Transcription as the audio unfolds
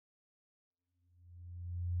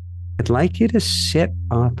I'd like you to sit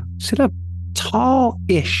up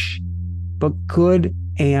tall-ish, but good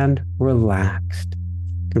and relaxed.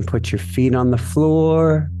 You can put your feet on the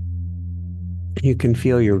floor. You can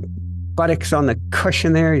feel your buttocks on the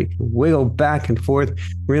cushion there. You can wiggle back and forth,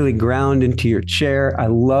 really ground into your chair. I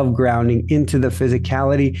love grounding into the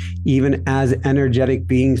physicality. Even as energetic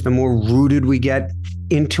beings, the more rooted we get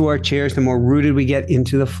into our chairs, the more rooted we get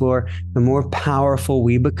into the floor, the more powerful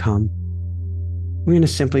we become. We're going to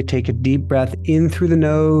simply take a deep breath in through the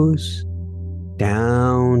nose,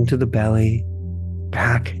 down to the belly,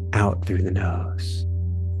 back out through the nose.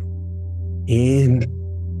 In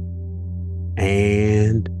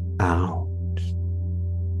and out.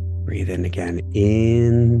 Breathe in again,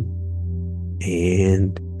 in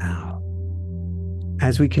and out.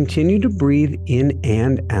 As we continue to breathe in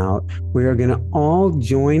and out, we are going to all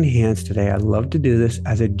join hands today. I love to do this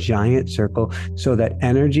as a giant circle so that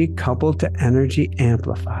energy coupled to energy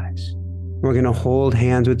amplifies. We're going to hold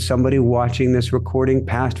hands with somebody watching this recording,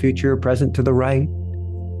 past, future, or present to the right,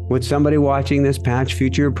 with somebody watching this past,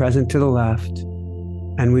 future, or present to the left.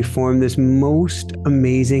 And we form this most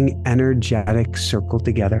amazing energetic circle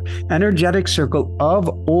together. Energetic circle of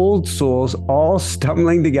old souls all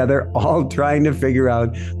stumbling together, all trying to figure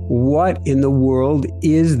out what in the world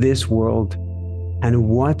is this world and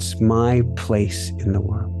what's my place in the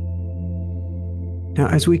world. Now,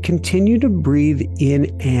 as we continue to breathe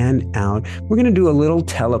in and out, we're going to do a little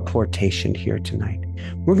teleportation here tonight.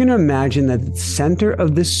 We're going to imagine that the center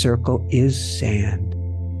of this circle is sand.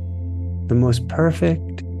 The most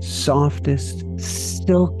perfect, softest,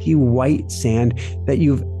 silky white sand that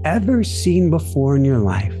you've ever seen before in your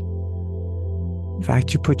life. In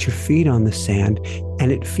fact, you put your feet on the sand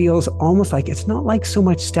and it feels almost like, it's not like so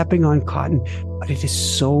much stepping on cotton, but it is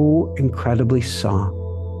so incredibly soft.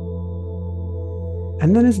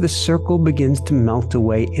 And then as the circle begins to melt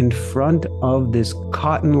away in front of this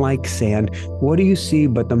cotton-like sand, what do you see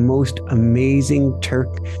but the most amazing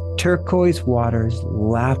turquoise waters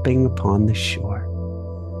lapping upon the shore?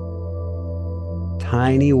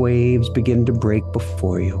 Tiny waves begin to break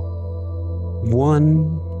before you,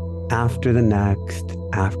 one after the next,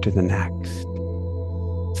 after the next.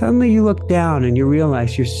 Suddenly you look down and you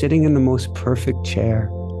realize you're sitting in the most perfect chair,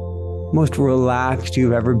 most relaxed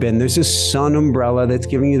you've ever been. There's a sun umbrella that's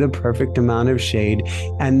giving you the perfect amount of shade.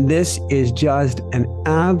 And this is just an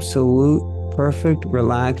absolute perfect,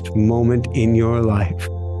 relaxed moment in your life.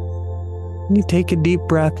 And you take a deep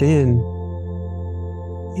breath in.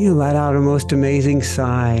 You let out a most amazing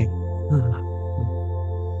sigh.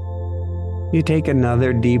 You take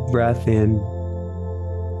another deep breath in.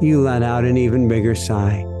 You let out an even bigger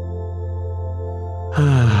sigh.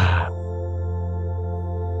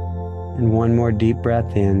 And one more deep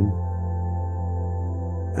breath in.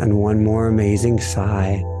 And one more amazing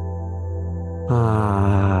sigh.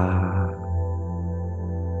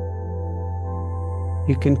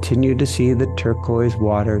 You continue to see the turquoise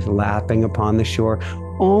waters lapping upon the shore,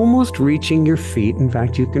 almost reaching your feet. In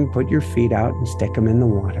fact, you can put your feet out and stick them in the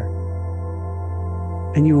water.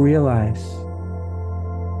 And you realize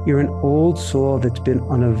you're an old soul that's been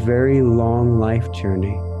on a very long life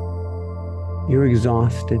journey. You're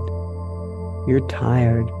exhausted. You're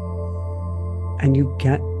tired. And you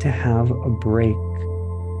get to have a break.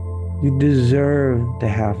 You deserve to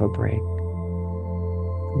have a break.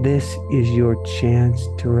 This is your chance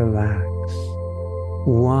to relax.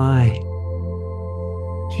 Why?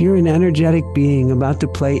 You're an energetic being about to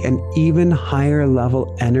play an even higher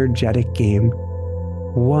level energetic game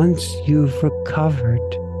once you've recovered.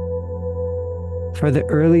 For the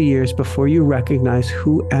early years before you recognize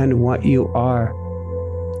who and what you are,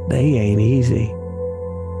 they ain't easy.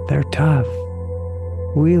 They're tough,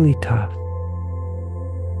 really tough.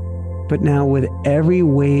 But now with every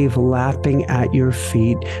wave lapping at your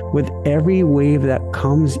feet, with every wave that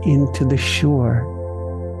comes into the shore,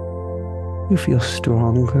 you feel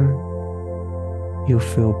stronger, you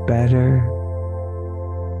feel better,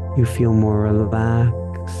 you feel more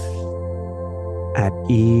relaxed, at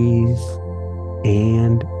ease,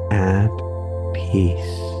 and at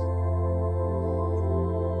peace.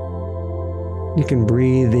 You can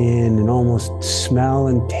breathe in and almost smell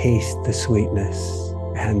and taste the sweetness,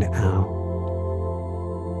 and out.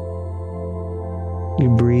 You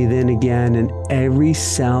breathe in again, and every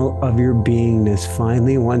cell of your beingness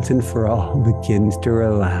finally, once and for all, begins to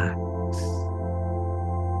relax.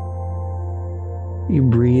 You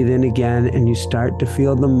breathe in again, and you start to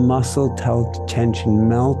feel the muscle tension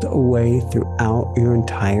melt away throughout your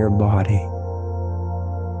entire body.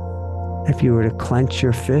 If you were to clench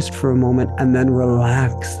your fist for a moment and then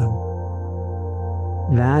relax them,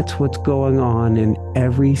 That's what's going on in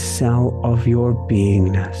every cell of your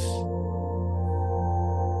beingness.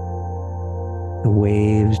 The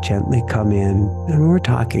waves gently come in, and we're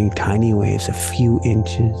talking tiny waves, a few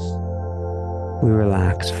inches. We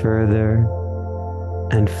relax further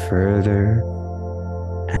and further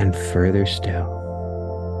and further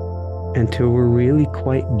still, until we're really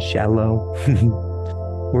quite jello.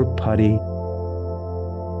 We're putty.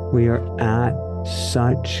 We are at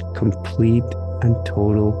such complete and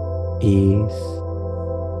total ease.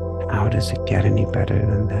 How does it get any better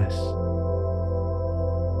than this?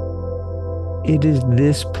 It is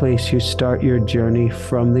this place you start your journey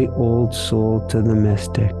from the old soul to the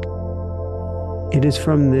mystic. It is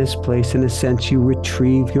from this place, in a sense, you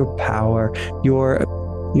retrieve your power,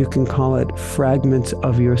 you can call it fragments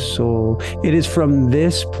of your soul. It is from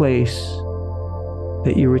this place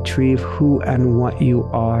that you retrieve who and what you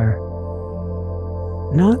are.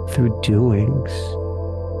 Not through doings,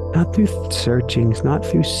 not through searchings, not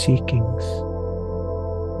through seekings,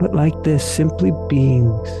 but like this, simply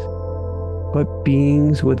beings, but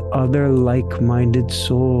beings with other like-minded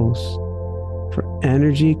souls. For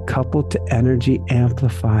energy coupled to energy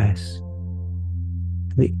amplifies.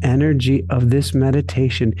 The energy of this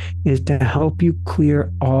meditation is to help you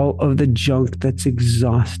clear all of the junk that's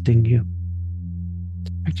exhausting you.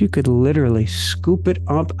 In fact, you could literally scoop it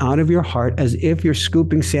up out of your heart as if you're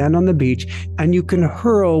scooping sand on the beach, and you can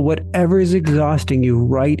hurl whatever is exhausting you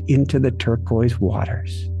right into the turquoise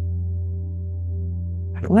waters.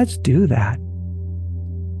 Let's do that.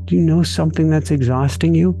 Do you know something that's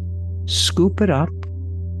exhausting you? Scoop it up,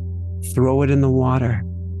 throw it in the water.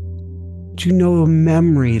 Do you know a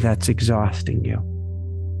memory that's exhausting you?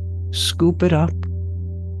 Scoop it up,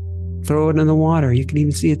 throw it in the water. You can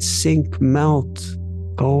even see it sink, melt,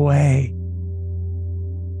 go away.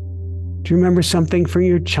 Do you remember something from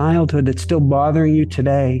your childhood that's still bothering you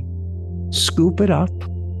today? Scoop it up,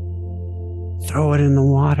 throw it in the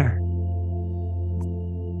water.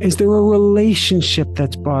 Is there a relationship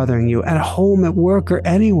that's bothering you at home, at work, or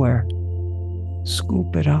anywhere?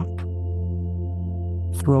 Scoop it up,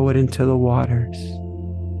 throw it into the waters.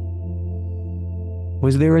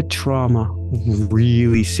 Was there a trauma,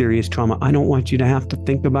 really serious trauma? I don't want you to have to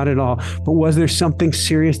think about it all, but was there something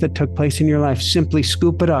serious that took place in your life? Simply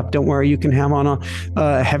scoop it up. Don't worry, you can have on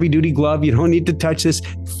a heavy-duty glove. You don't need to touch this.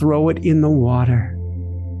 Throw it in the water.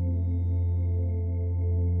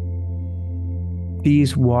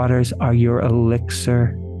 These waters are your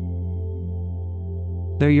elixir.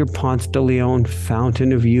 They're your Ponce de Leon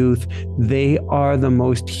fountain of youth. They are the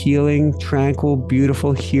most healing, tranquil,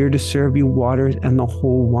 beautiful, here to serve you waters in the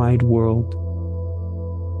whole wide world.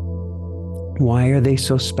 Why are they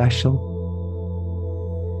so special?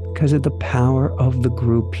 Because of the power of the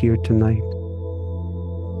group here tonight.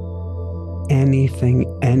 Anything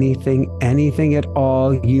at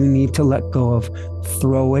all you need to let go of,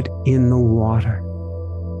 throw it in the water.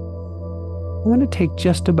 I want to take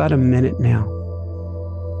just about a minute now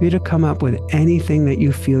for you to come up with anything that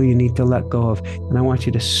you feel you need to let go of. And I want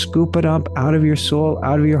you to scoop it up out of your soul,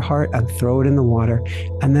 out of your heart, and throw it in the water.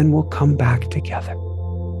 And then we'll come back together.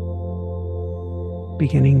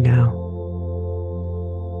 Beginning now.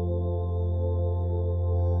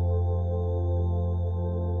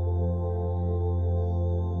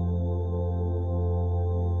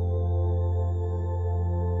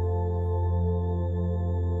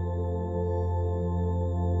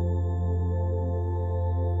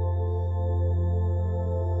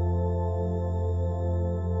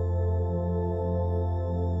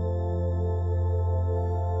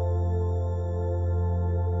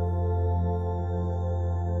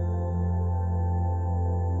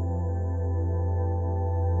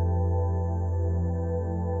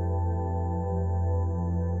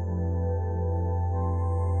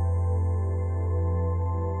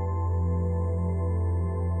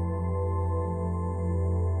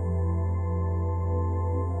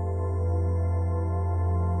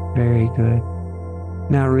 Very good.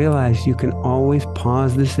 Now realize you can always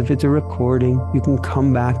pause this if it's a recording. You can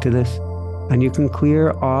come back to this and you can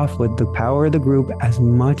clear off with the power of the group as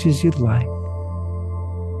much as you'd like.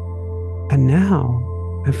 And now,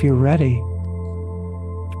 if you're ready,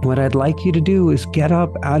 what I'd like you to do is get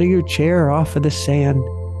up out of your chair off of the sand,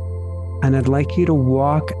 and I'd like you to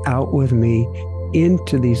walk out with me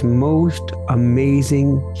into these most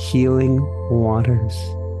amazing healing waters.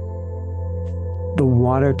 The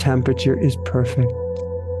water temperature is perfect.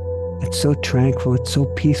 It's so tranquil. It's so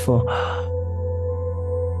peaceful.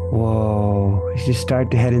 Whoa. As you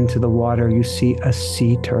start to head into the water, you see a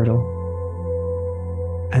sea turtle.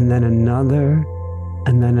 And then another,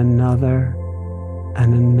 and then another,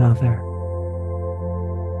 and another.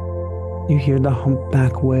 You hear the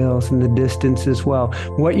humpback whales in the distance as well.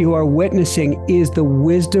 What you are witnessing is the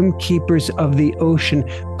wisdom keepers of the ocean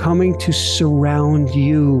coming to surround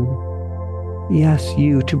you. Yes,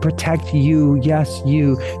 you. To protect you. Yes,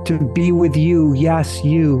 you. To be with you. Yes,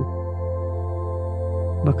 you.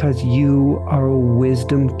 Because you are a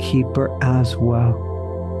wisdom keeper as well.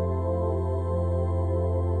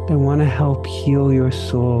 They want to help heal your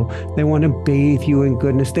soul. They want to bathe you in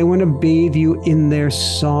goodness. They want to bathe you in their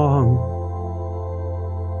song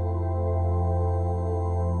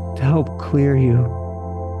to help clear you,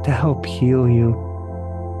 to help heal you,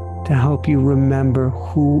 to help you remember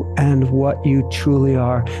who and what you truly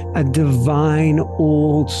are. A divine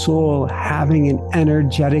old soul having an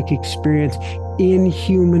energetic experience in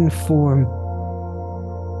human form.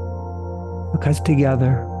 Because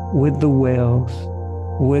together with the whales,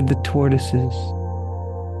 with the tortoises,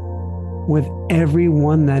 with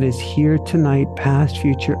everyone that is here tonight, past,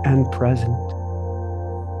 future, and present,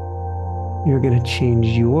 you're going to change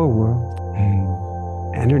your world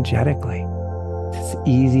energetically. It's as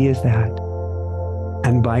easy as that.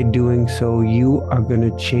 And by doing so, you are going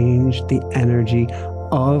to change the energy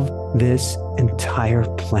of this entire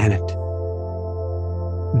planet.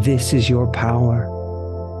 This is your power.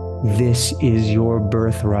 This is your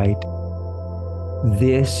birthright.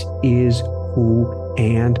 This is who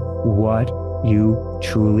and what you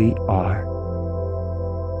truly are,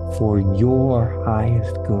 for your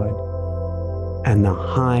highest good and the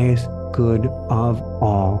highest good of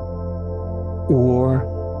all,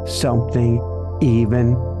 or something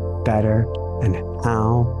even better. And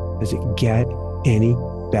how does it get any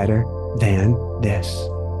better than this?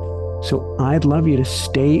 So I'd love you to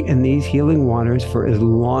stay in these healing waters for as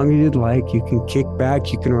long as you'd like. You can kick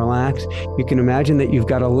back, you can relax. You can imagine that you've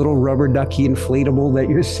got a little rubber ducky inflatable that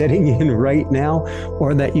you're sitting in right now,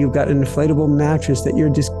 or that you've got an inflatable mattress that you're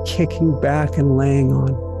just kicking back and laying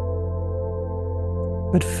on.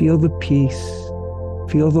 But feel the peace,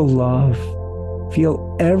 feel the love,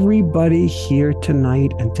 feel everybody here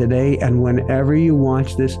tonight and today and whenever you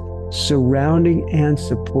watch this, surrounding and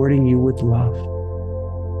supporting you with love.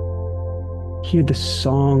 Hear the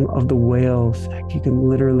song of the whales. You can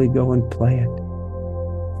literally go and play it.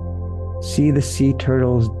 See the sea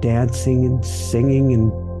turtles dancing and singing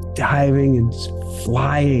and diving and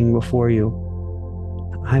flying before you.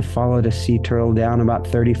 I followed a sea turtle down about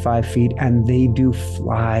 35 feet, and they do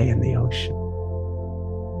fly in the ocean.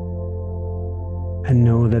 And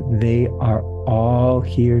know that they are all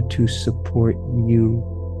here to support you,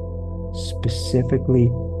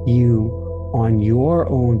 specifically you, on your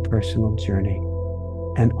own personal journey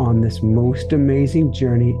and on this most amazing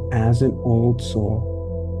journey as an old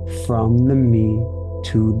soul, from the me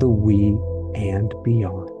to the we and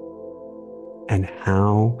beyond. And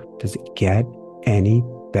how does it get any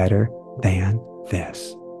better than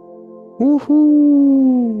this?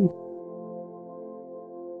 Woohoo!